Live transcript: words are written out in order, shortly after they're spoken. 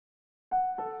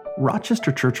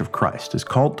Rochester Church of Christ is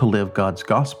called to live God's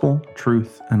gospel,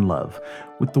 truth, and love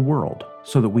with the world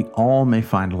so that we all may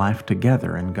find life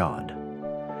together in God.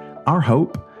 Our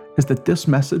hope is that this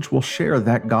message will share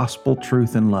that gospel,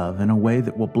 truth, and love in a way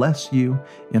that will bless you,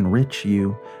 enrich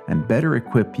you, and better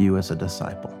equip you as a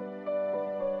disciple.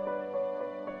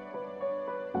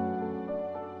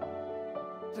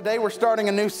 Today we're starting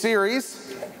a new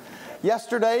series,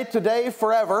 Yesterday, Today,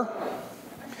 Forever,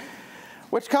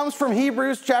 which comes from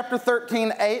Hebrews chapter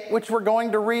 13:8, which we're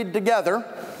going to read together.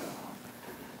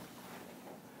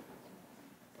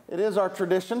 It is our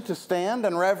tradition to stand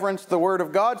and reverence the Word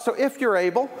of God, so if you're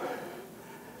able,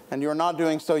 and you're not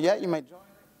doing so yet, you may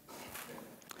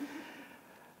join.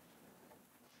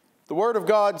 The Word of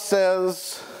God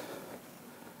says,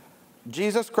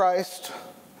 Jesus Christ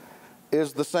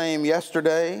is the same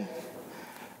yesterday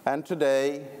and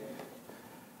today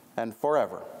and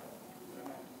forever.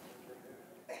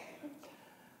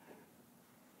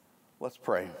 Let's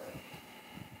pray.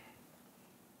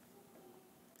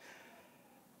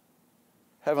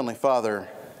 Heavenly Father,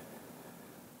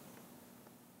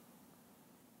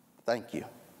 thank you.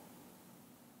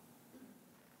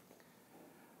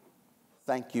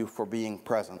 Thank you for being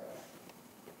present.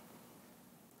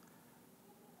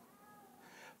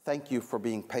 Thank you for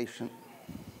being patient.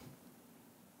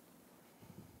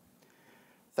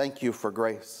 Thank you for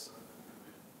grace.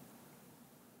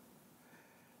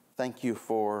 Thank you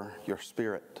for your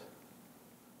Spirit.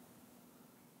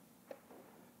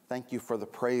 Thank you for the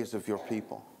praise of your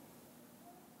people.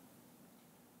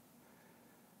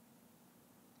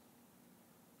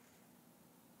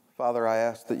 Father, I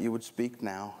ask that you would speak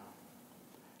now.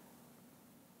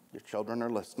 Your children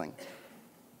are listening.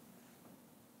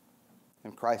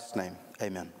 In Christ's name,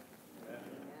 amen.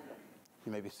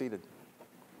 You may be seated.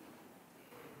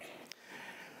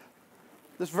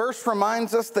 This verse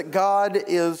reminds us that God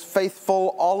is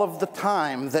faithful all of the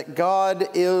time, that God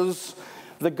is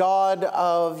the God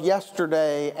of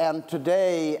yesterday and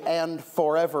today and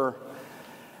forever.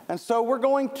 And so we're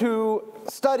going to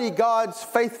study God's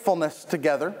faithfulness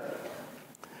together.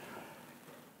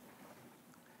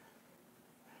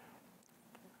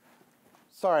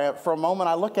 Sorry, for a moment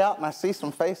I look out and I see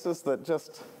some faces that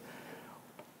just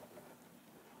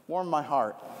warm my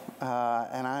heart.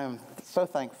 And I am so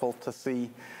thankful to see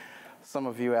some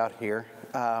of you out here.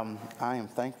 I am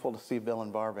thankful to see Bill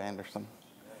and Barb Anderson.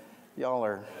 Y'all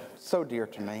are so dear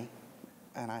to me,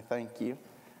 and I thank you.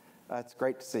 It's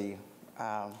great to see you.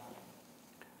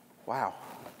 Wow.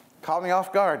 Caught me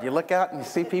off guard. You look out and you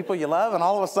see people you love, and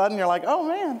all of a sudden you're like, oh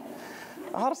man,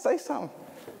 I ought to say something.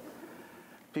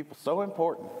 People so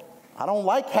important. I don't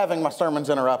like having my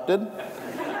sermons interrupted.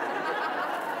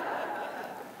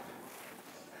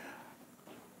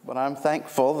 But I'm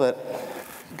thankful that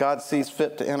God sees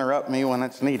fit to interrupt me when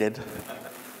it's needed.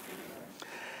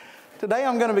 Today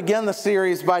I'm going to begin the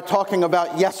series by talking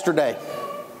about yesterday.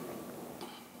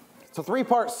 It's a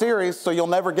 3-part series, so you'll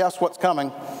never guess what's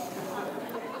coming.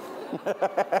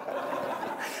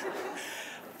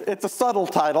 It's a subtle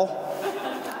title.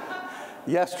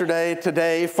 Yesterday,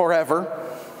 today, forever.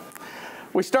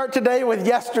 We start today with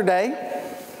yesterday.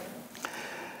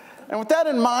 And with that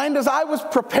in mind, as I was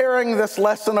preparing this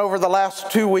lesson over the last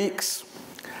 2 weeks,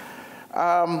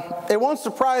 it won't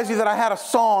surprise you that I had a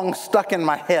song stuck in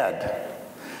my head.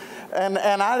 And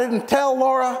I didn't tell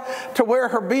Laura to wear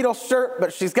her Beatles shirt,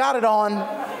 but she's got it on.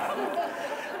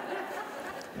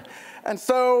 And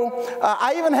so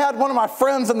I even had one of my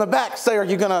friends in the back say,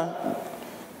 we gonna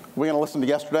listen to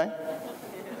yesterday?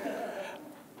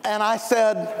 And I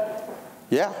said,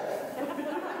 yeah.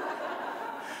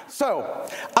 So,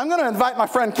 I'm going to invite my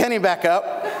friend Kenny back up,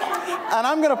 and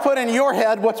I'm going to put in your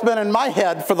head what's been in my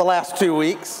head for the last 2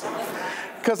 weeks,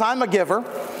 because I'm a giver.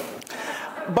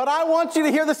 But I want you to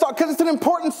hear this song, because it's an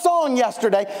important song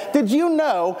yesterday. Did you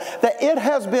know that it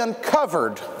has been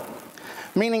covered,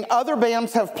 meaning other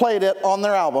bands have played it on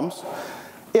their albums?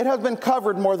 It has been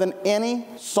covered more than any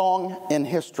song in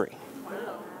history.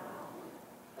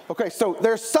 Okay, so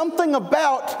there's something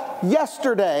about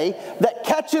yesterday that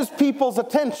catches people's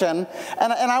attention,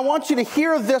 and I want you to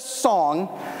hear this song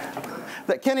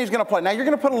that Kenny's going to play. Now, you're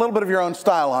going to put a little bit of your own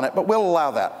style on it, but we'll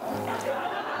allow that.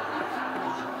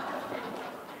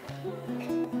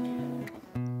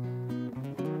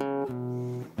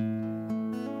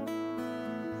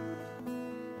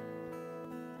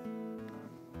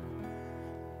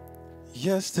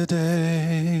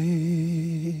 Yesterday,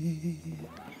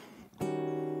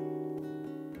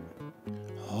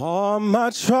 all my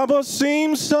troubles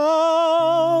seem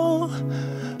so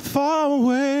far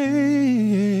away.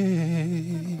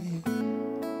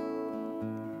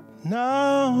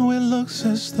 Now it looks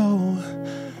as though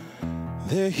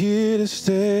they're here to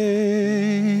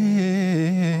stay.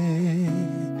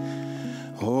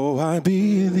 Oh, I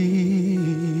believe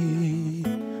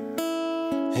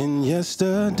in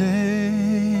yesterday.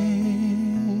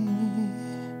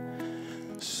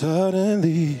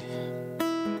 Suddenly,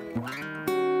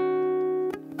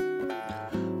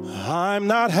 I'm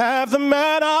not half the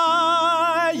man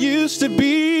I used to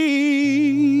be.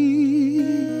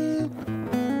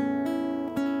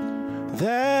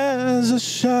 There's a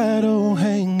shadow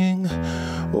hanging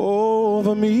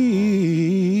over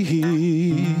me.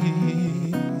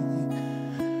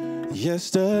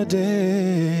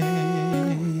 Yesterday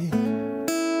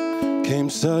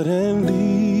came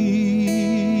suddenly.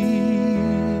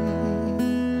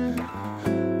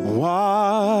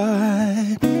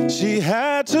 Why she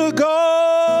had to go,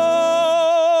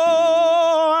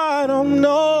 I don't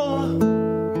know.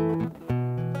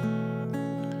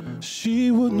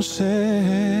 She wouldn't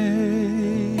say.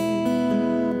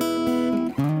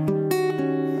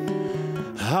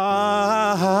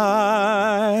 I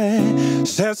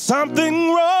said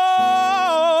something wrong.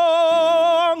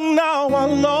 Now I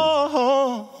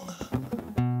long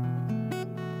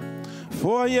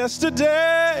for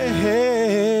yesterday.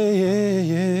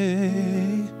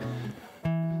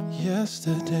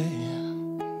 Yesterday.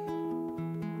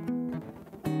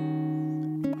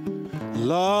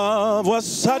 Love was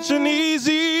such an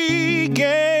easy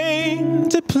game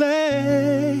to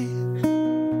play.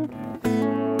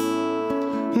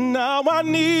 Now I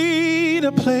need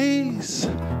a place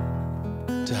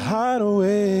to hide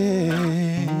away.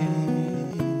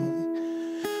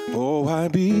 Oh, I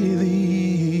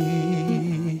believe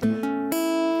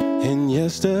in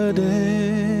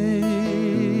yesterday.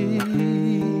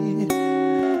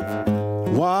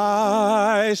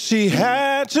 Why she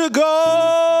had to go,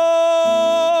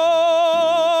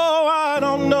 I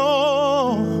don't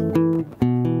know.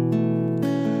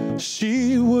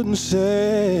 She wouldn't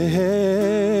say.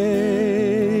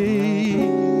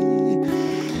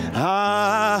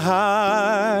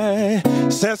 I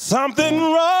said something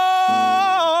wrong.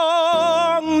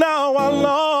 Now I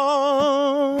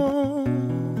long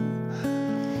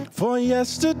for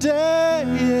yesterday.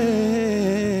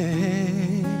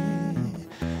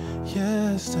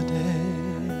 Yesterday.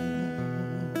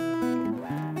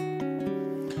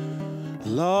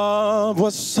 Love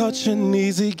was such an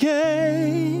easy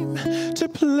game to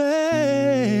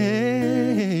play.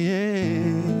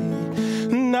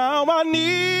 Now I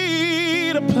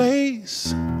need a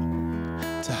place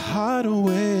to hide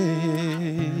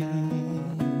away.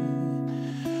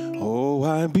 Oh,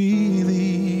 I believe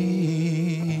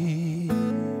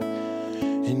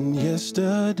in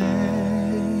yesterday.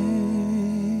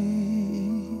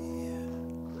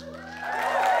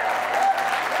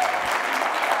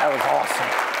 That was awesome.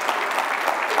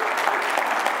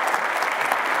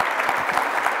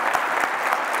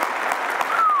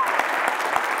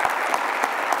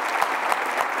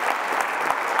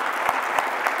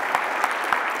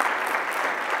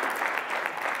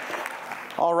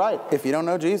 All right, if you don't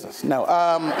know Jesus. No,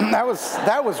 that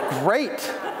was great.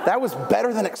 That was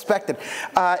better than expected.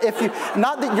 If you,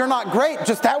 not that you're not great,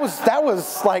 just that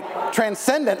was like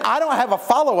transcendent. I don't have a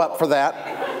follow-up for that.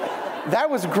 That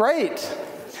was great.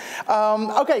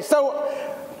 Okay, so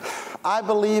I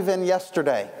believe in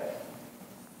yesterday.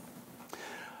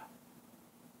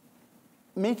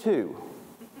 Me too.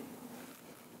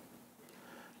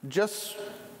 Just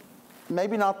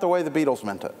maybe not the way the Beatles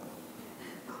meant it.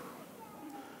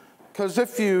 Because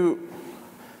if you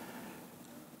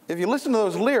listen to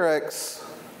those lyrics,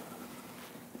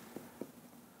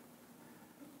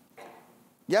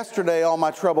 yesterday all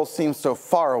my troubles seemed so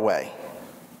far away,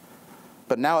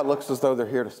 but now it looks as though they're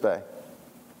here to stay.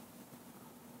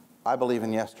 I believe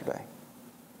in yesterday.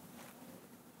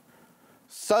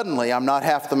 Suddenly, I'm not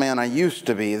half the man I used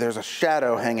to be. There's a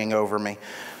shadow hanging over me.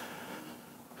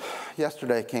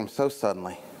 Yesterday came so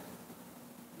suddenly.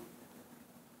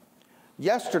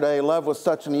 Yesterday, love was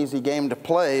such an easy game to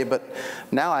play, but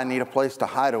now I need a place to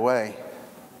hide away.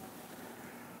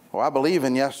 Well, I believe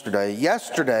in yesterday.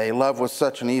 Yesterday, love was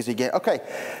such an easy game. Okay,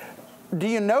 do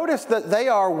you notice that they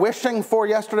are wishing for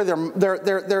yesterday?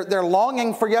 They're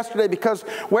longing for yesterday because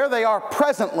where they are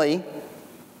presently,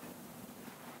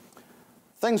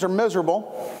 things are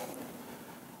miserable.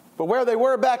 But where they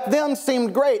were back then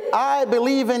seemed great. I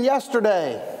believe in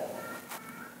yesterday.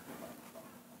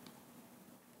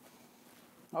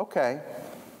 Okay.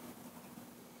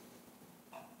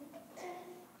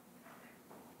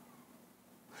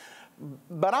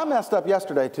 But I messed up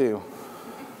yesterday too.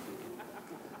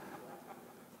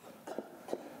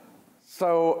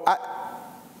 So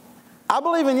I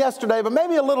believe in yesterday, but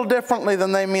maybe a little differently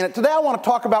than they mean it. Today I want to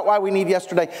talk about why we need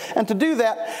yesterday. And to do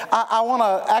that, I want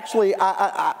to actually,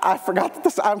 I forgot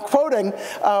this. I'm quoting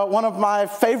one of my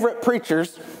favorite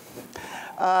preachers,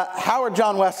 Howard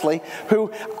John Wesley,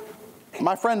 who,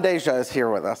 my friend Deja is here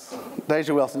with us.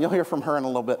 Deja Wilson. You'll hear from her in a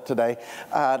little bit today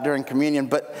during communion.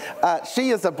 But she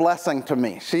is a blessing to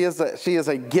me. She is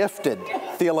a gifted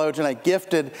theologian, a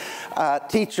gifted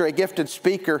teacher, a gifted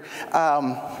speaker.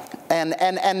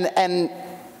 And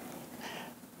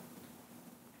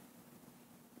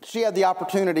she had the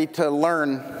opportunity to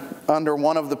learn under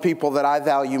one of the people that I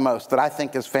value most, that I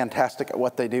think is fantastic at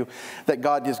what they do, that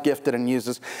God is gifted and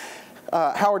uses.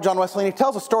 Howard John Wesley, and he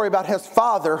tells a story about his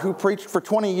father who preached for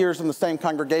 20 years in the same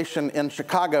congregation in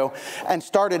Chicago and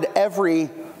started every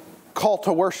call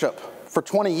to worship for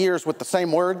 20 years with the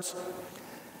same words.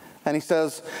 And he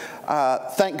says,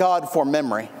 thank God for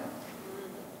memory.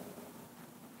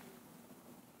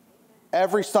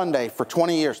 Every Sunday for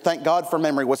 20 years, thank God for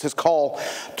memory was his call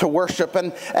to worship.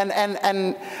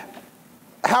 And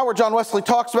Howard John Wesley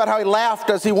talks about how he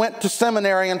laughed as he went to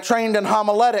seminary and trained in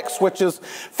homiletics, which is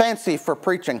fancy for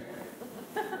preaching.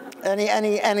 And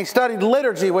he studied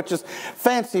liturgy, which is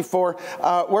fancy for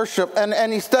worship.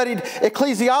 And he studied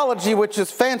ecclesiology, which is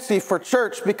fancy for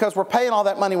church, because we're paying all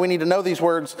that money, we need to know these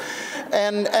words.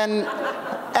 And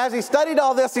as he studied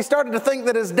all this, he started to think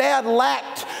that his dad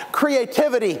lacked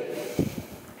creativity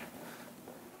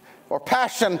or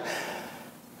passion.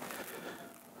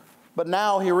 But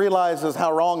now he realizes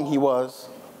how wrong he was.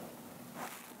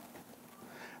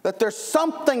 That there's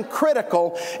something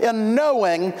critical in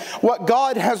knowing what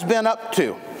God has been up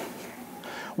to,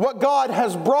 what God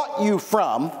has brought you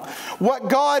from, what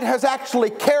God has actually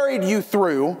carried you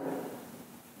through.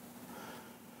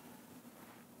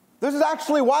 This is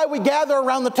actually why we gather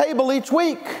around the table each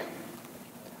week.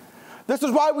 This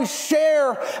is why we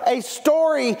share a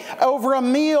story over a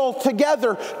meal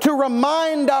together, to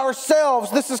remind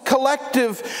ourselves this is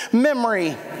collective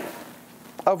memory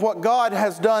of what God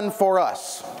has done for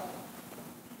us.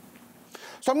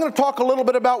 So I'm going to talk a little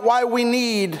bit about why we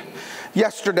need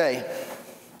yesterday.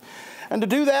 And to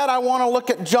do that, I want to look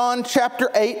at John chapter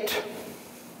 8,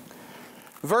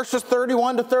 verses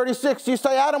 31 to 36. You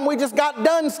say, Adam, we just got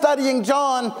done studying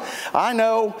John. I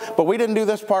know, but we didn't do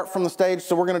this part from the stage,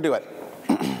 so we're going to do it.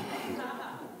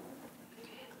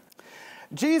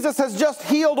 Jesus has just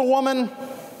healed a woman,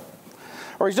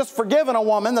 or he's just forgiven a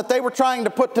woman that they were trying to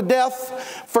put to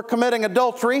death for committing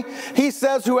adultery. He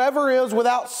says, whoever is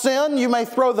without sin, you may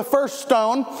throw the first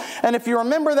stone. And if you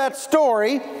remember that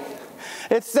story,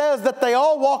 it says that they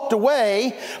all walked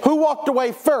away. Who walked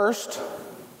away first?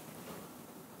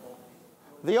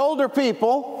 The older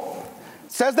people.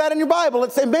 It says that in your Bible.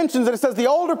 It mentions it. It says the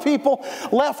older people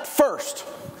left first.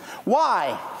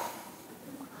 Why?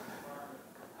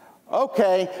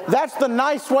 Okay, that's the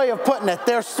nice way of putting it.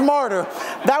 They're smarter.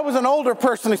 That was an older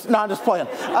person. No, I'm just playing.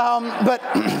 But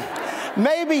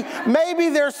maybe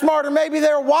they're smarter. Maybe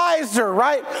they're wiser,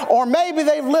 right? Or maybe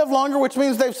they've lived longer, which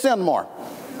means they've sinned more.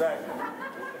 Exactly.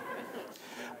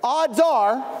 Odds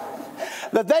are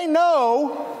that they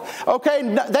know, okay,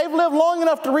 they've lived long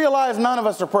enough to realize none of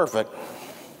us are perfect.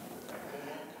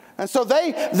 And so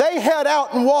they head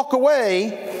out and walk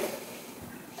away.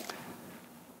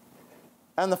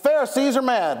 And the Pharisees are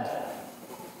mad.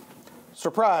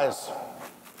 Surprise.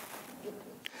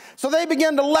 So they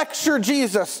begin to lecture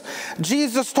Jesus.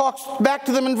 Jesus talks back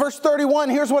to them in verse 31.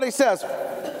 Here's what he says.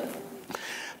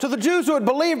 To the Jews who had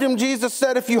believed him, Jesus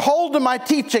said, if you hold to my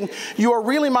teaching, you are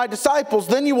really my disciples.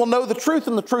 Then you will know the truth,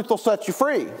 and the truth will set you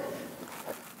free.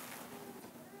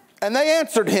 And they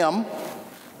answered him,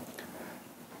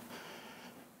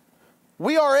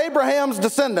 we are Abraham's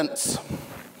descendants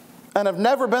and have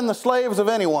never been the slaves of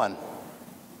anyone.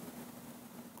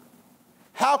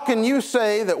 How can you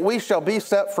say that we shall be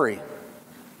set free?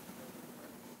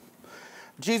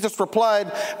 Jesus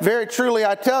replied, very truly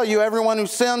I tell you, everyone who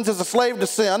sins is a slave to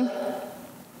sin.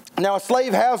 Now a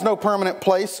slave has no permanent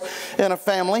place in a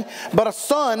family, but a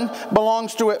son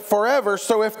belongs to it forever.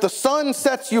 So if the Son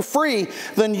sets you free,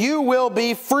 then you will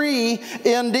be free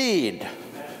indeed.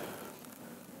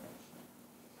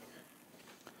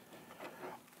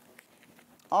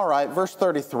 All right, verse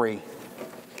 33.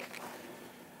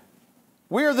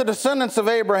 We are the descendants of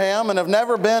Abraham and have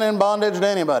never been in bondage to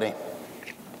anybody.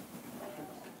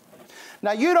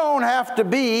 Now, you don't have to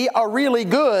be a really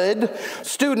good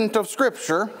student of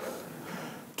Scripture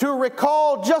to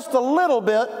recall just a little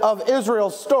bit of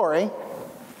Israel's story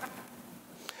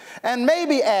and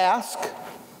maybe ask,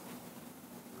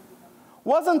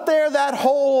 wasn't there that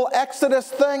whole Exodus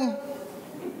thing?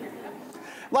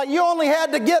 Like you only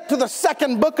had to get to the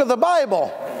second book of the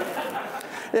Bible.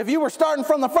 If you were starting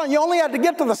from the front, you only had to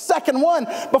get to the second one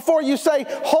before you say,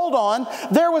 hold on,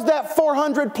 there was that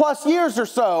 400 plus years or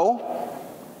so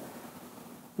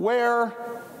where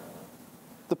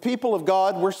the people of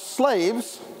God were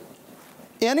slaves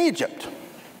in Egypt.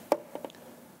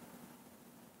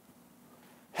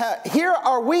 Here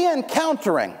are we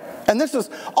encountering, and this is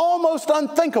almost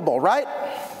unthinkable, right?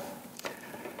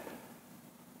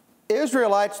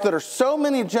 Israelites that are so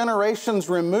many generations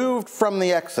removed from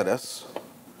the Exodus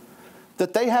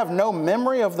that they have no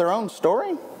memory of their own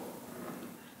story?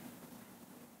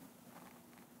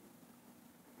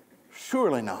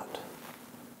 Surely not.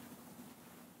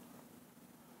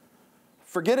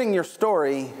 Forgetting your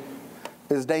story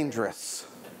is dangerous.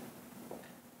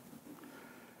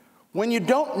 When you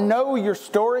don't know your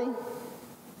story,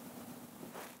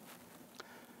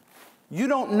 you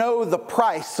don't know the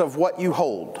price of what you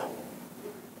hold.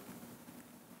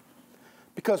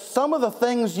 Because some of the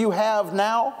things you have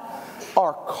now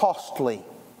are costly.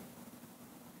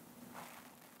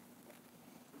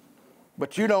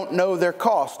 But you don't know their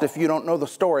cost if you don't know the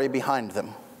story behind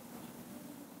them.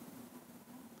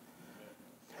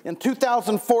 In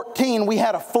 2014, we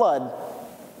had a flood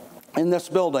in this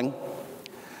building.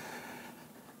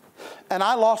 And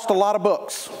I lost a lot of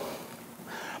books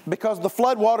because the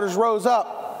floodwaters rose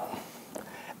up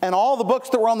and all the books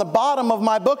that were on the bottom of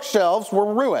my bookshelves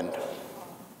were ruined.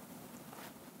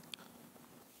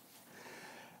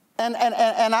 And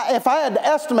if I had to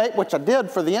estimate, which I did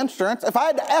for the insurance, if I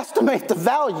had to estimate the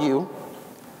value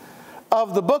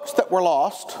of the books that were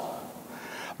lost,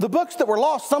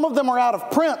 some of them were out of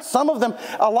print.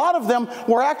 A lot of them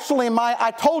were actually my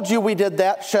 "I told you we did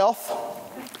that" shelf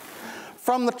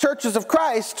from the Churches of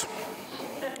Christ.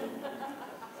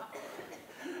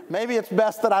 Maybe it's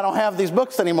best that I don't have these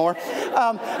books anymore.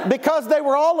 Because they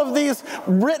were all of these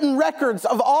written records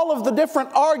of all of the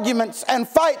different arguments and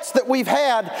fights that we've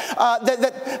had,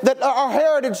 that our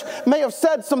heritage may have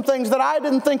said some things that I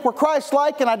didn't think were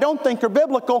Christ-like and I don't think are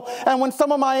biblical. And when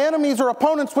some of my enemies or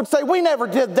opponents would say, "We never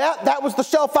did that," that was the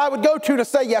shelf I would go to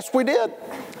say, "Yes, we did.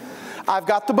 I've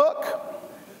got the book."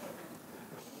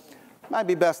 Might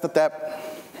be best that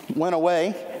went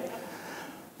away.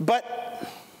 But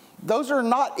those are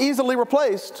not easily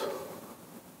replaced.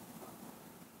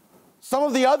 Some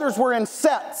of the others were in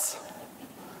sets.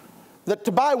 That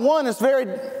to buy one is very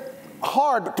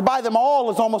hard, but to buy them all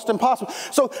is almost impossible.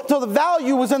 So the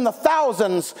value was in the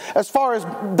thousands as far as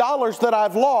dollars that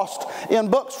I've lost in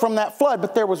books from that flood.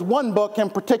 But there was one book in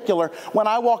particular. When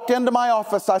I walked into my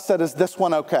office, I said, "Is this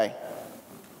one okay?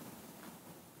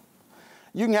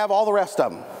 You can have all the rest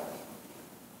of them."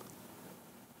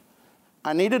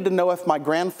 I needed to know if my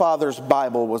grandfather's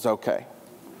Bible was okay.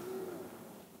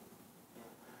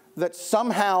 That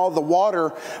somehow the water,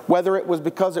 whether it was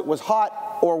because it was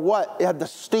hot or what, it had the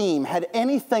steam, had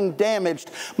anything damaged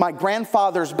my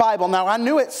grandfather's Bible. Now, I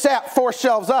knew it sat 4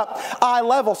 shelves up, eye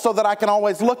level, so that I can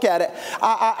always look at it.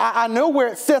 I knew where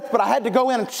it sits, but I had to go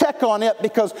in and check on it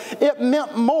because it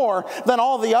meant more than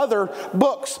all the other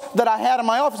books that I had in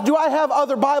my office. Do I have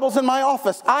other Bibles in my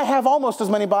office? I have almost as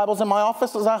many Bibles in my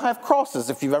office as I have crosses,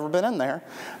 if you've ever been in there.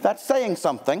 That's saying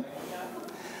something.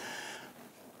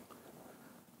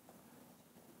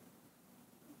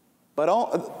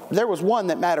 But there was one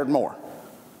that mattered more.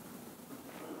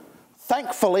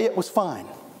 Thankfully, it was fine.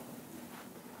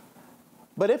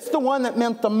 But it's the one that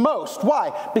meant the most.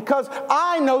 Why? Because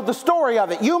I know the story of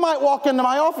it. You might walk into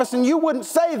my office and you wouldn't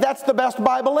say that's the best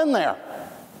Bible in there.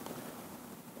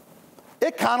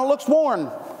 It kind of looks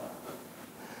worn.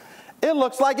 It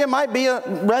looks like it might be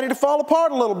ready to fall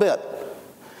apart a little bit.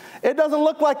 It doesn't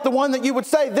look like the one that you would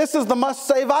say, this is the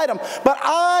must-save item. But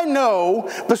I know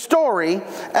the story,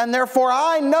 and therefore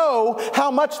I know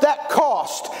how much that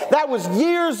cost. That was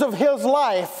years of his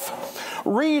life,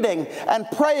 reading and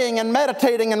praying and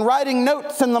meditating and writing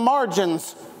notes in the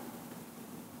margins.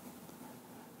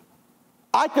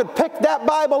 I could pick that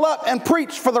Bible up and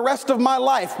preach for the rest of my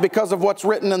life because of what's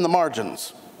written in the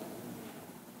margins.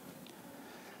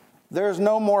 There's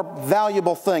no more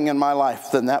valuable thing in my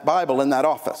life than that Bible in that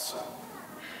office.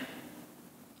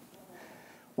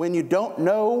 When you don't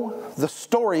know the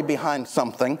story behind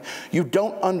something, you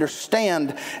don't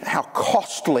understand how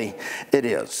costly it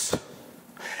is.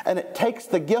 And it takes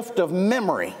the gift of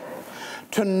memory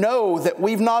to know that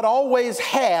we've not always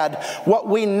had what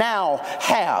we now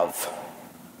have.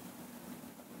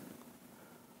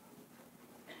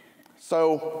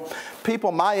 So,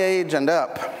 people my age and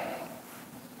up,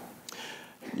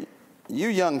 you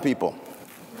young people,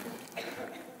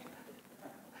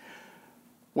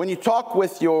 when you talk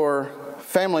with your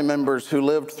family members who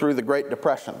lived through the Great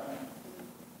Depression.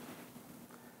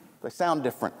 They sound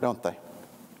different, don't they?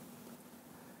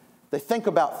 They think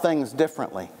about things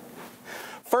differently.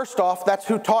 First off, that's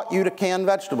who taught you to can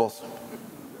vegetables.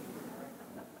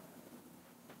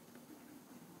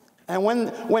 And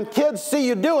when kids see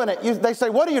you doing it, they say,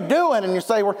 "What are you doing?" And you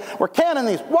say, we're canning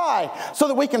these. Why? So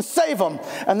that we can save them.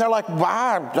 And they're like,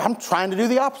 "Wow, I'm trying to do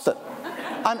the opposite.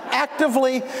 I'm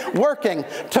actively working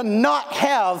to not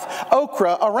have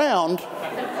okra around."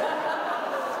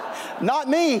 Not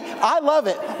me. I love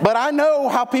it, but I know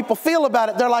how people feel about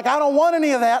it. They're like, "I don't want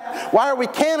any of that. Why are we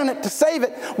canning it to save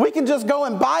it? We can just go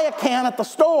and buy a can at the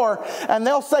store." And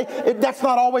they'll say, "That's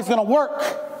not always going to work."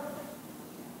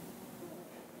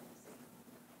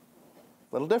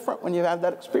 A little different when you have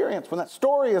that experience. When that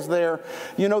story is there,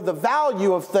 you know the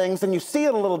value of things and you see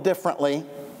it a little differently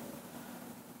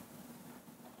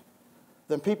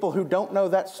than people who don't know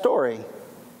that story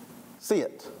see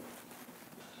it.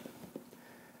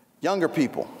 Younger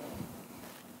people,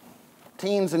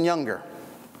 teens and younger.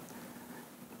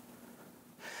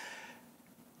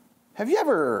 Have you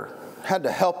ever had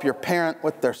to help your parent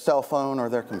with their cell phone or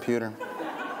their computer?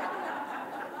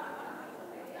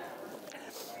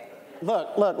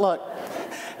 Look.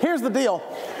 Here's the deal.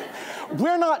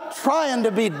 We're not trying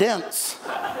to be dense.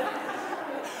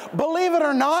 Believe it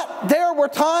or not, there were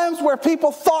times where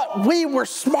people thought we were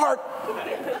smart.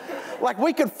 Like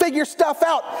we could figure stuff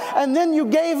out. And then you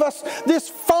gave us this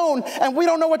phone and we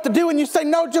don't know what to do. And you say,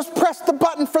 "No, just press the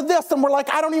button for this." And we're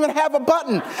like, "I don't even have a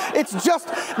button. It's just,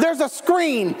 there's a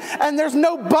screen and there's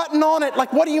no button on it."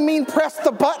 Like, "What do you mean press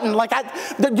the button?" Like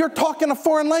you're talking a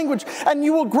foreign language. And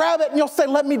you will grab it and you'll say,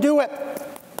 "Let me do it."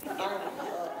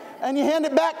 And you hand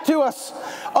it back to us.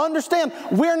 Understand,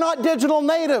 we're not digital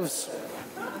natives.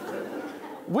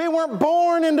 We weren't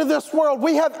born into this world.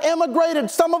 We have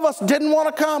immigrated. Some of us didn't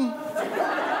want to come.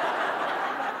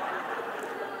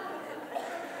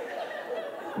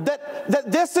 That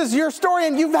this is your story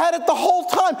and you've had it the whole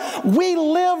time. We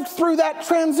lived through that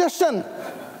transition.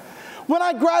 When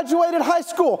I graduated high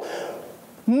school,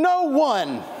 no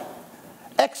one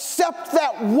except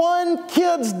that one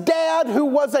kid's dad who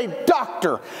was a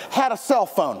doctor had a cell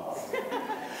phone.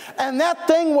 And that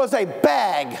thing was a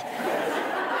bag.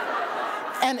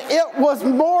 And it was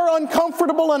more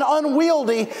uncomfortable and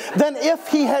unwieldy than if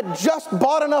he had just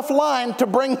bought enough line to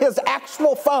bring his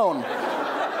actual phone.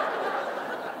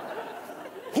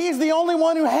 He's the only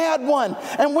one who had one.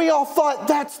 And we all thought,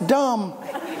 "That's dumb."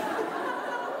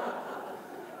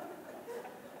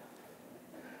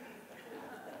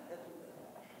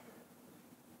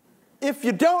 If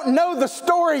you don't know the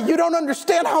story, you don't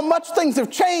understand how much things have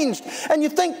changed. And you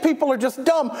think people are just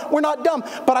dumb. We're not dumb.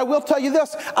 But I will tell you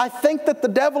this. I think that the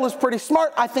devil is pretty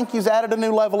smart. I think he's added a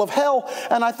new level of hell.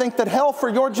 And I think that hell for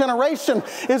your generation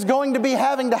is going to be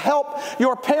having to help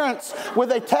your parents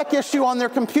with a tech issue on their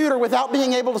computer without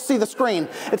being able to see the screen.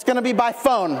 It's going to be by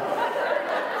phone.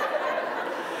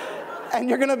 And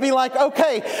you're going to be like,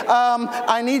 "Okay,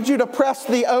 I need you to press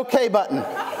the OK button."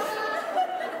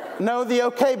 No, the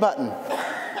OK button.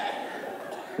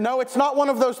 No, it's not one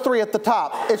of those three at the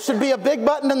top. It should be a big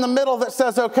button in the middle that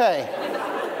says OK.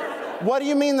 What do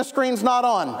you mean the screen's not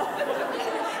on?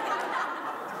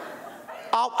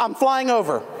 I'm flying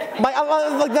over.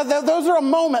 Those are a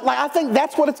moment. I think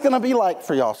that's what it's going to be like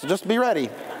for y'all. So just be ready.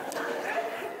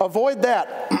 Avoid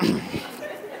that.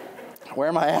 Where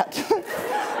am I at?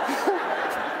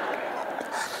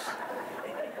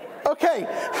 Okay.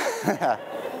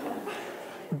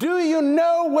 Do you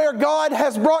know where God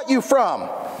has brought you from?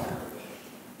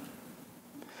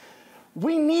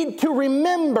 We need to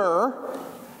remember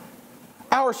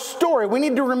our story. We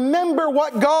need to remember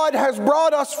what God has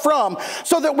brought us from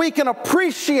so that we can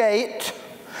appreciate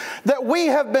that we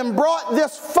have been brought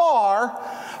this far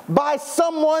by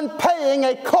someone paying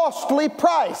a costly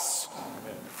price.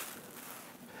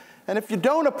 And if you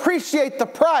don't appreciate the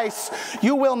price,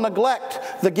 you will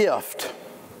neglect the gift.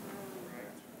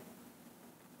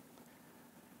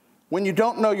 When you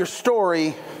don't know your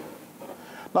story,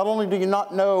 not only do you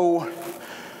not know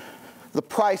the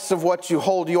price of what you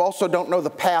hold, you also don't know the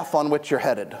path on which you're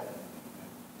headed.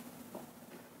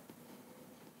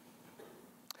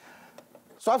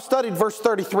 So I've studied verse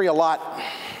 33 a lot.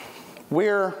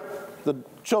 We're the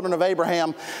children of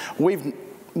Abraham.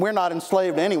 We're not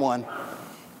enslaved to anyone.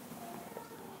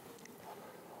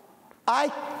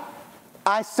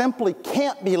 I simply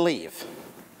can't believe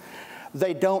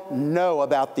they don't know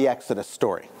about the Exodus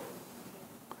story.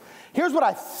 Here's what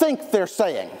I think they're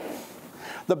saying.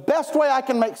 The best way I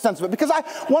can make sense of it, because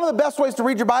one of the best ways to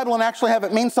read your Bible and actually have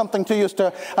it mean something to you is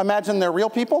to imagine they're real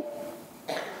people.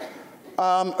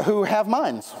 who have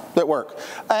minds that work.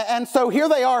 And so here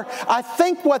they are. I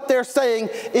think what they're saying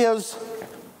is,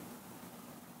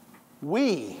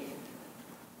 we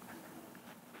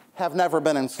have never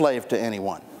been enslaved to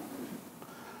anyone.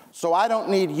 So I don't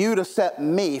need you to set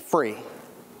me free.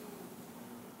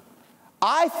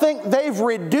 I think they've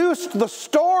reduced the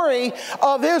story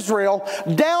of Israel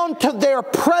down to their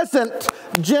present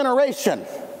generation.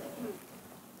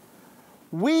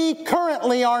 We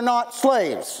currently are not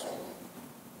slaves.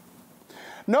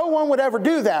 No one would ever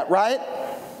do that, right?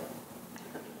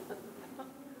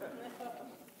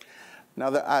 Now,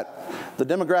 the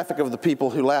demographic of the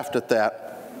people who laughed at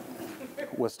that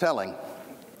was telling.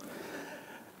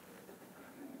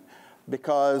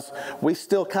 Because we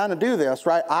still kind of do this,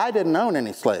 right? I didn't own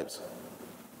any slaves.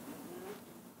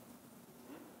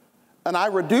 And I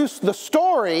reduced the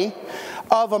story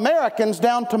of Americans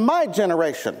down to my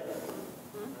generation.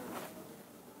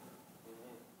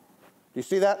 Do you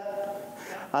see that?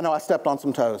 I know I stepped on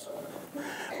some toes.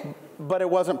 But it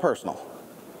wasn't personal.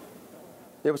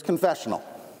 It was confessional.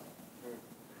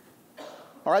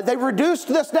 All right, they reduced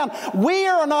this down. We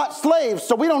are not slaves,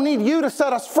 so we don't need you to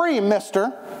set us free,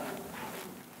 mister.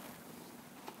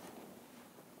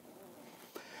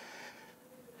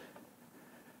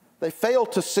 They fail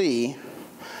to see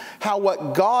how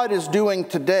what God is doing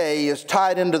today is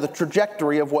tied into the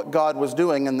trajectory of what God was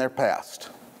doing in their past.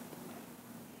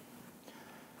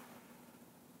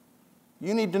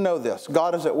 You need to know this.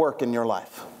 God is at work in your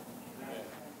life.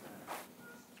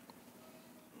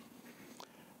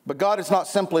 But God is not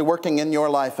simply working in your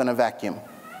life in a vacuum.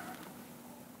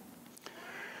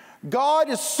 God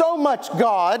is so much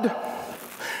God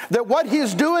that what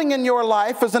He's doing in your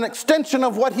life is an extension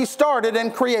of what He started in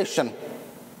creation.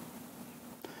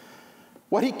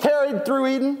 What He carried through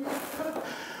Eden,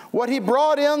 what He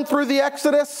brought in through the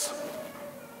Exodus,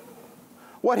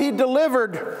 what He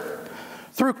delivered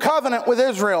through covenant with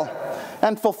Israel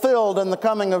and fulfilled in the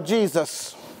coming of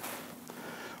Jesus,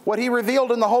 what He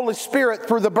revealed in the Holy Spirit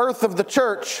through the birth of the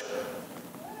church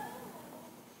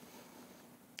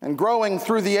and growing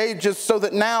through the ages, so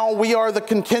that now we are the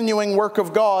continuing work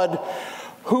of God,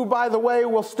 who, by the way,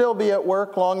 will still be at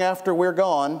work long after we're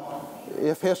gone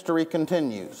if history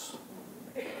continues.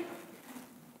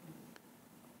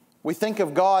 We think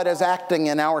of God as acting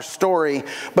in our story,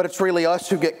 but it's really us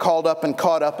who get called up and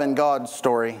caught up in God's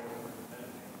story.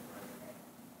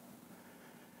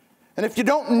 And if you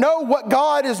don't know what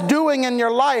God is doing in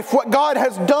your life, what God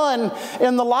has done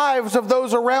in the lives of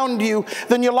those around you,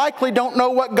 then you likely don't know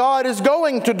what God is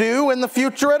going to do in the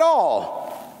future at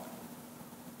all.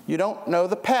 You don't know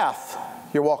the path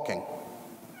you're walking.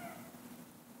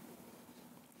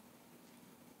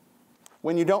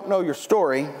 When you don't know your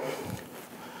story,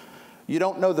 you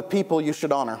don't know the people you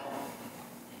should honor.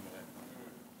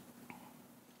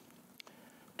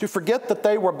 To forget that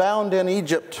they were bound in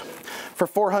Egypt for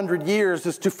 400 years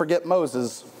is to forget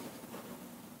Moses.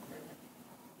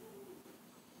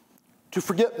 To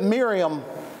forget Miriam,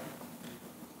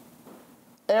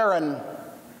 Aaron,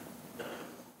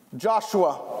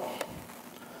 Joshua,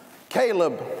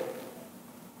 Caleb,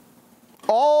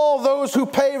 all those who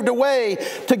paved a way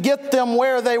to get them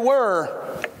where they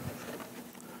were,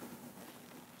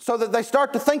 so that they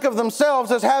start to think of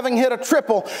themselves as having hit a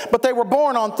triple, but they were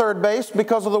born on third base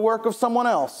because of the work of someone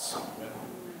else.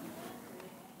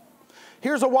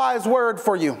 Here's a wise word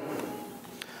for you.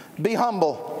 Be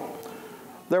humble.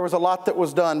 There was a lot that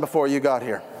was done before you got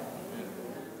here.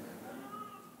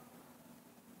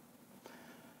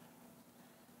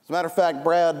 As a matter of fact,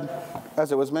 Brad,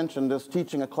 as it was mentioned, is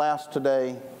teaching a class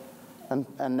today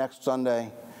and next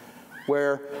Sunday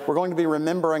where we're going to be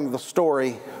remembering the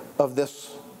story of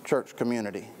this church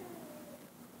community.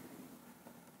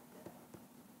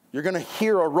 You're going to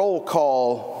hear a roll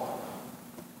call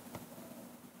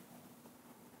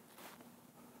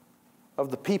of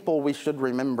the people we should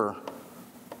remember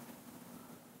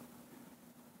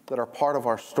that are part of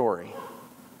our story.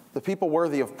 The people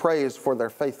worthy of praise for their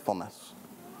faithfulness.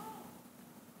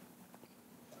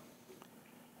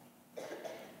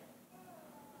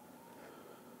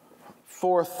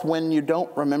 Fourth, when you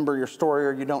don't remember your story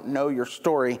or you don't know your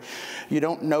story, you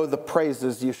don't know the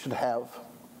praises you should have.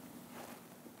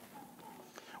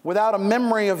 Without a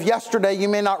memory of yesterday, you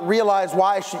may not realize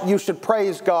why you should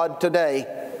praise God today.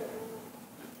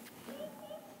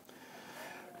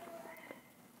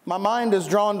 My mind is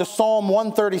drawn to Psalm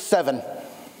 137.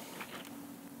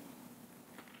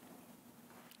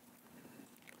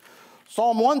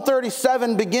 Psalm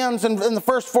 137 begins in the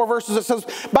first 4 verses. It says,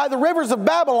 by the rivers of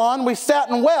Babylon we sat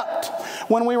and wept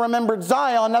when we remembered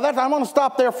Zion. Now I'm going to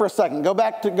stop there for a second. Go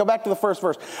back to the first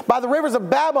verse. By the rivers of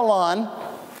Babylon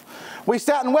we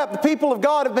sat and wept. The people of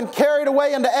God have been carried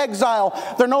away into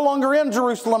exile. They're no longer in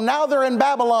Jerusalem. Now they're in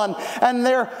Babylon, and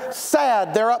they're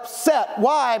sad. They're upset.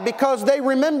 Why? Because they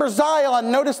remember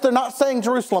Zion. Notice they're not saying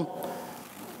Jerusalem.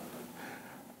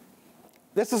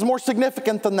 This is more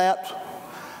significant than that.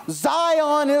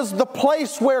 Zion is the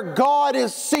place where God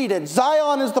is seated.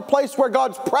 Zion is the place where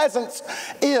God's presence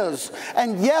is.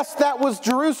 And yes, that was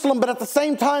Jerusalem, but at the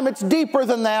same time, it's deeper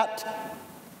than that.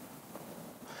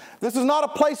 This is not a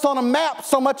place on a map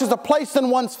so much as a place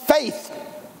in one's faith.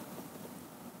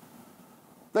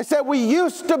 They said, we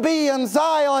used to be in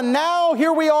Zion, now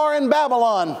here we are in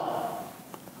Babylon.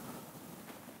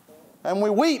 And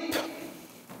we weep.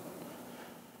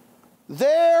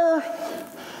 There,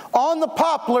 on the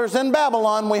poplars in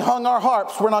Babylon, we hung our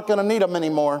harps. We're not going to need them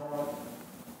anymore.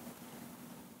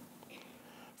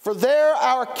 For there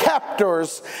our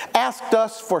captors asked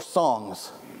us for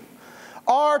songs.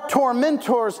 Our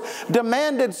tormentors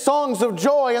demanded songs of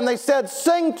joy, and they said,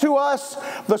 sing to us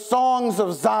the songs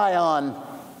of Zion.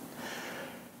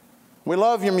 We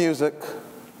love your music.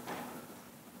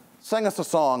 Sing us a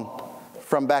song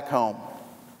from back home.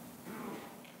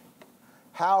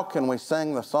 How can we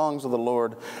sing the songs of the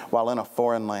Lord while in a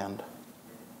foreign land?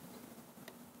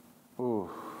 Ooh.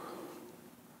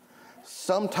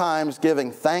 Sometimes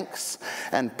giving thanks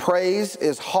and praise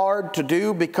is hard to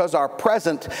do because our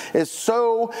present is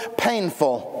so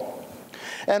painful.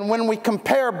 And when we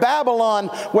compare Babylon,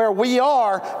 where we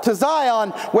are, to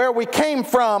Zion, where we came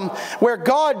from, where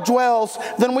God dwells,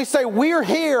 then we say we're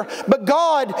here, but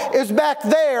God is back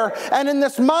there. And in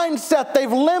this mindset,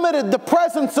 they've limited the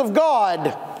presence of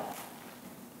God.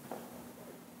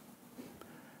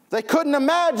 They couldn't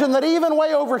imagine that even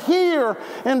way over here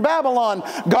in Babylon,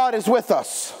 God is with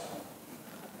us.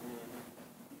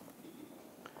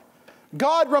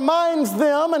 God reminds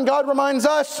them, and God reminds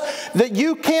us, that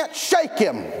you can't shake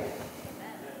Him.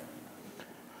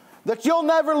 That you'll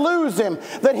never lose Him.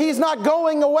 That He's not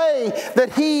going away.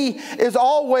 That He is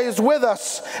always with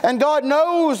us. And God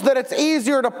knows that it's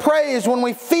easier to praise when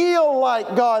we feel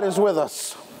like God is with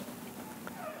us.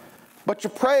 But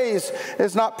your praise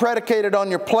is not predicated on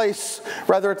your place.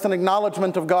 Rather, it's an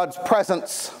acknowledgement of God's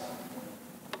presence.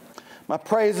 My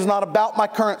praise is not about my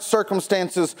current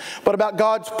circumstances, but about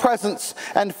God's presence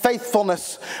and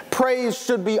faithfulness. Praise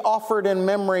should be offered in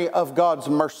memory of God's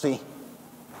mercy.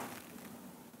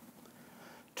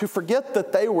 To forget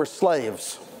that they were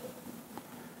slaves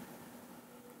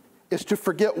is to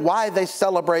forget why they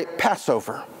celebrate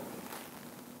Passover.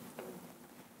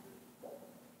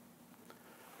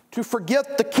 To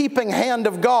forget the keeping hand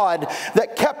of God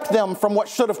that kept them from what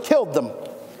should have killed them.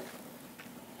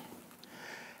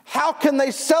 How can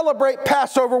they celebrate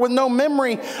Passover with no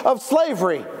memory of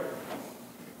slavery?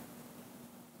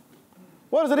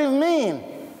 What does it even mean?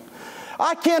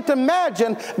 I can't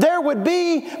imagine there would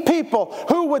be people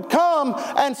who would come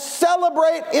and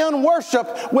celebrate in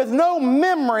worship with no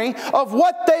memory of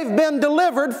what they've been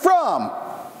delivered from.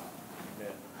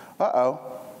 Uh-oh.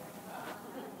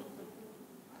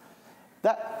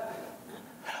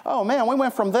 Oh man, we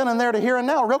went from then and there to here and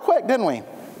now real quick, didn't we?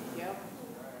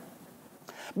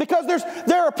 Because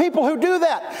there are people who do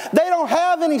that. They don't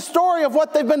have any story of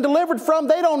what they've been delivered from.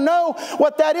 They don't know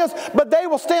what that is, but they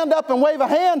will stand up and wave a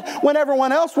hand when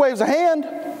everyone else waves a hand.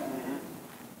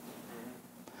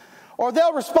 Or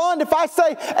they'll respond if I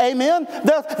say amen.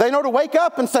 They know to wake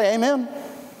up and say amen.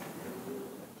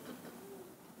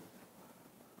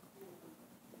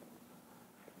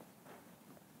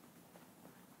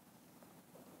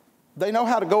 They know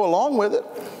how to go along with it.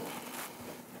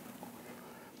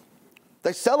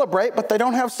 They celebrate, but they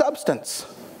don't have substance.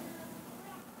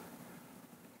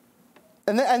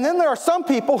 And then there are some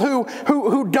people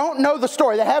who don't know the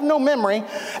story. They have no memory,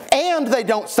 and they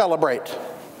don't celebrate.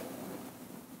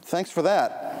 Thanks for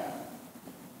that.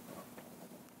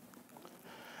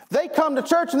 They come to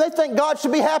church and they think God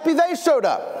should be happy they showed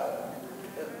up.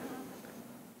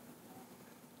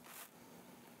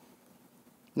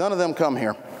 None of them come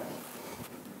here.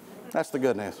 That's the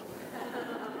good news.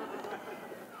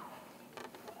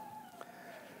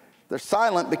 They're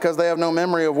silent because they have no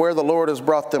memory of where the Lord has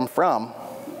brought them from.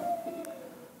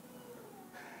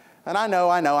 And I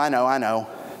know.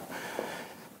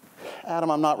 Adam,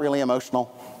 I'm not really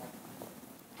emotional.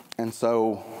 And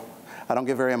so I don't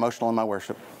get very emotional in my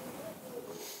worship.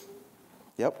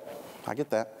 Yep, I get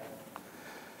that.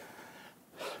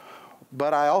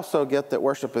 But I also get that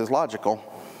worship is logical.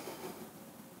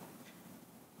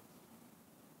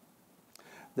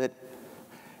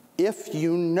 if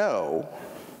you know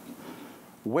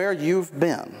where you've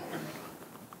been,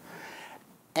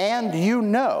 and you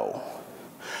know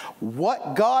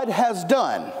what God has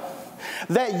done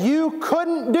that you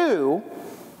couldn't do,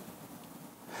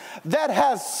 that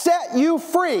has set you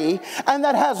free and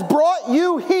that has brought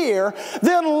you here,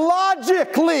 then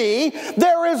logically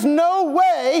there is no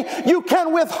way you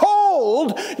can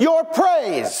withhold your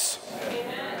praise.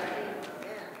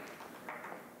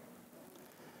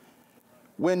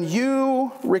 When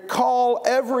you recall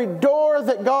every door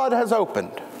that God has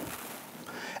opened,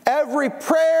 every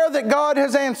prayer that God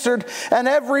has answered, and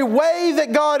every way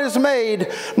that God has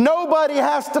made, nobody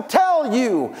has to tell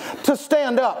you to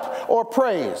stand up or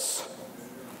praise.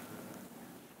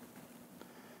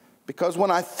 Because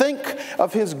when I think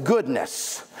of His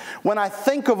goodness, when I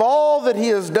think of all that He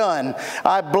has done,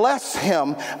 I bless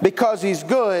Him because He's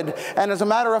good. And as a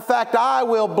matter of fact, I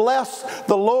will bless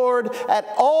the Lord at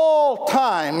all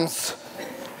times.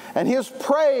 And His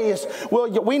praise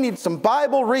we need some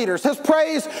Bible readers. His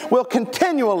praise will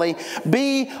continually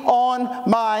be on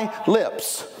my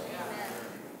lips.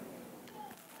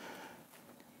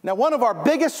 Now, one of our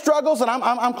biggest struggles, and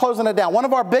I'm closing it down. One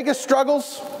of our biggest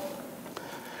struggles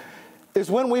is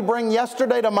when we bring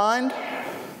yesterday to mind,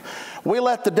 we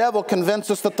let the devil convince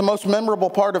us that the most memorable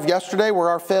part of yesterday were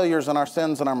our failures and our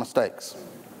sins and our mistakes.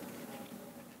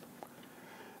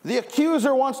 The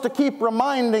accuser wants to keep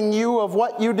reminding you of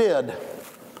what you did,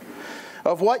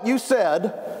 of what you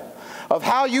said, of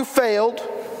how you failed,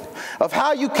 of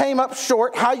how you came up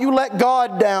short, how you let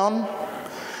God down.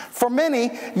 For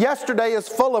many, yesterday is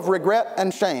full of regret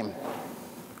and shame.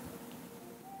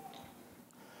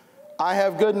 I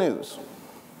have good news.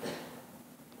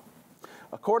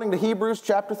 According to Hebrews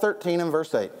chapter 13 and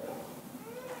verse 8,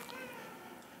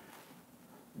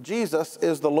 Jesus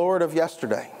is the Lord of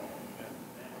yesterday.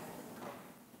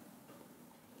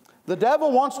 The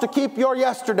devil wants to keep your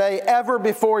yesterday ever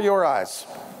before your eyes.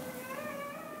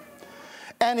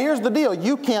 And here's the deal,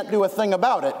 you can't do a thing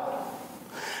about it.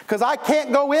 Because I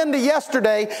can't go into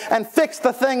yesterday and fix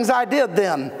the things I did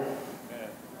then.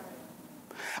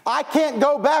 I can't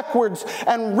go backwards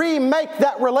and remake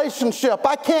that relationship.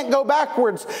 I can't go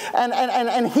backwards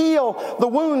and heal the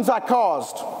wounds I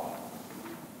caused.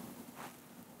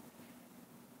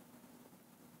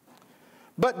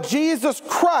 But Jesus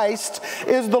Christ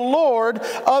is the Lord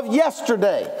of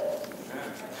yesterday.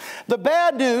 The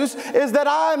bad news is that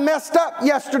I messed up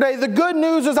yesterday. The good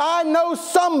news is I know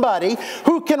somebody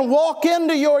who can walk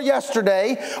into your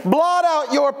yesterday, blot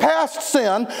out your past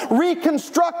sin,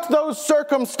 reconstruct those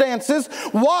circumstances,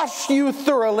 wash you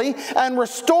thoroughly, and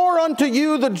restore unto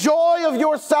you the joy of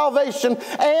your salvation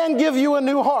and give you a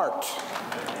new heart.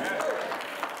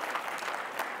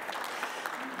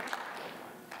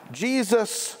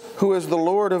 Jesus, who is the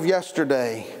Lord of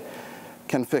yesterday,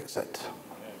 can fix it.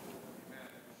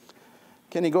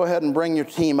 Can you go ahead and bring your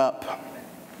team up?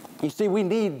 You see, we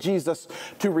need Jesus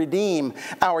to redeem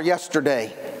our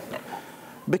yesterday.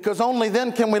 Because only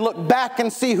then can we look back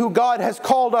and see who God has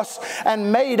called us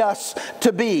and made us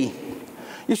to be.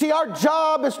 You see, our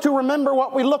job is to remember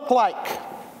what we look like.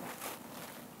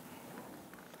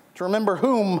 To remember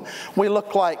whom we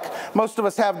look like. Most of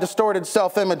us have distorted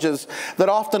self-images that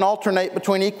often alternate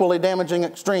between equally damaging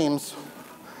extremes: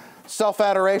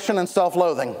 self-adoration and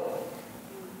self-loathing.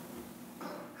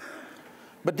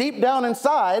 But deep down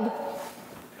inside,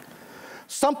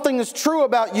 something is true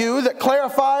about you that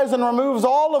clarifies and removes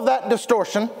all of that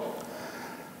distortion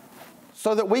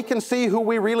so that we can see who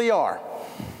we really are.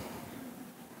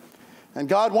 And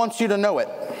God wants you to know it.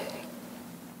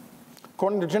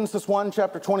 According to Genesis 1,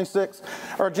 chapter 26,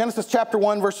 or Genesis chapter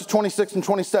 1, verses 26 and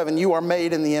 27, you are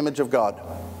made in the image of God.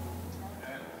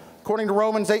 According to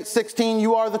Romans 8:16,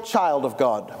 you are the child of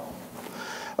God.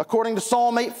 According to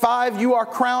Psalm 8:5, you are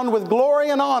crowned with glory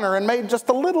and honor and made just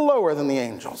a little lower than the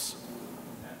angels.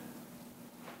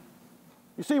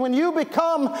 You see, when you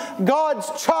become God's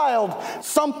child,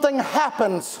 something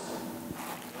happens.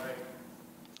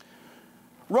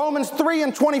 Romans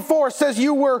 3:24 says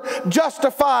you were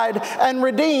justified and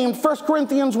redeemed. 1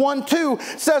 Corinthians 1:2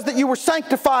 says that you were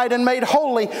sanctified and made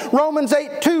holy. Romans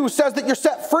 8:2 says that you're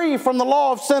set free from the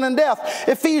law of sin and death.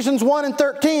 Ephesians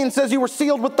 1:13 says you were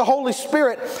sealed with the Holy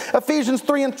Spirit. Ephesians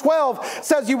 3:12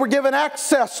 says you were given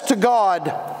access to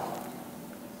God.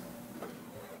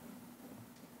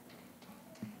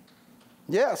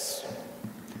 Yes.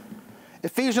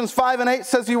 Ephesians 5:8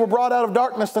 says you were brought out of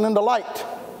darkness and into light.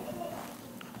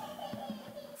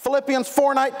 Philippians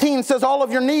 4:19 says all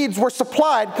of your needs were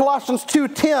supplied. Colossians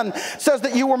 2:10 says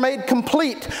that you were made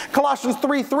complete. Colossians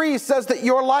 3:3 says that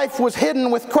your life was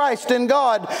hidden with Christ in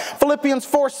God. Philippians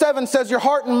 4:7 says your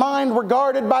heart and mind were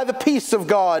guarded by the peace of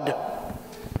God.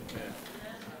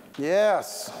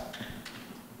 Yes.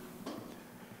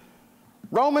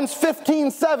 Romans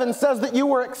 15:7 says that you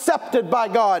were accepted by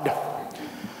God.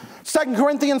 2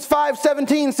 Corinthians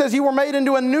 5:17 says you were made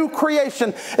into a new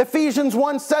creation. Ephesians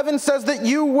 1:7 says that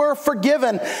you were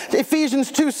forgiven.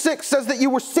 Ephesians 2:6 says that you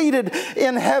were seated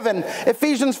in heaven.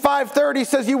 Ephesians 5:30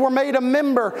 says you were made a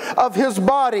member of His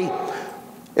body.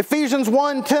 Ephesians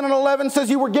 1:10 and 11 says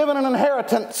you were given an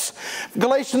inheritance.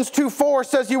 Galatians 2:4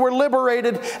 says you were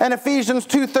liberated. And Ephesians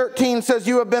 2:13 says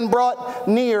you have been brought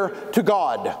near to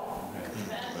God.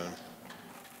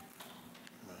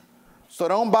 So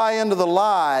don't buy into the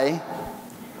lie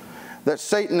that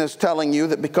Satan is telling you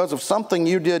that because of something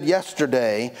you did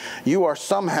yesterday, you are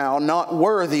somehow not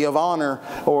worthy of honor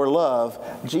or love.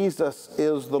 Jesus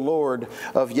is the Lord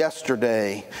of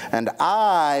yesterday, and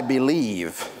I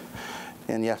believe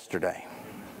in yesterday.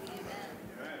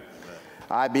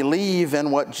 I believe in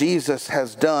what Jesus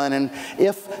has done. And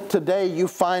if today you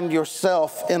find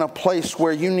yourself in a place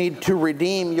where you need to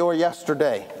redeem your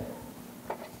yesterday,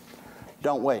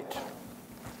 don't wait.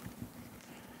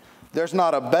 There's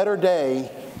not a better day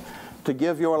to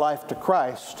give your life to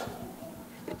Christ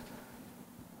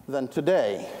than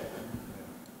today.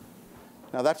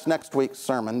 Now that's next week's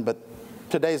sermon, but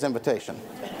today's invitation.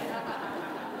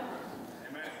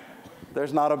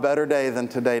 There's not a better day than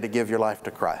today to give your life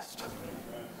to Christ.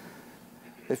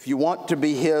 If you want to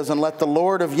be His, and let the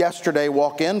Lord of yesterday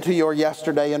walk into your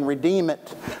yesterday and redeem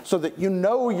it so that you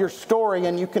know your story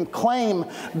and you can claim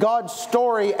God's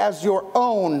story as your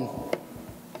own.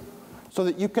 So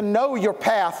that you can know your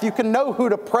path, you can know who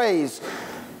to praise.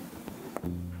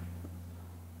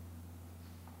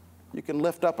 You can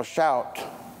lift up a shout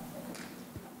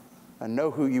and know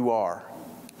who you are.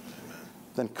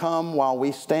 Then come while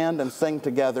we stand and sing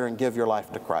together and give your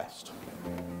life to Christ.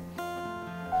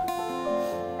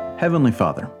 Heavenly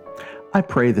Father, I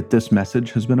pray that this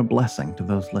message has been a blessing to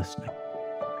those listening.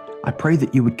 I pray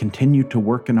that you would continue to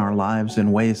work in our lives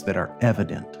in ways that are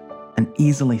evident and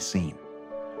easily seen.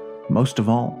 Most of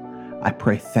all, I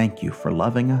pray thank you for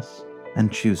loving us and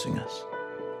choosing us.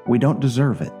 We don't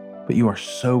deserve it, but you are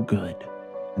so good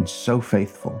and so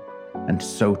faithful and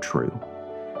so true.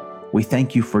 We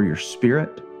thank you for your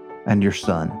Spirit and your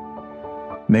Son.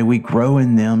 May we grow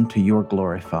in them to your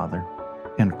glory, Father.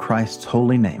 In Christ's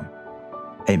holy name,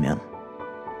 amen.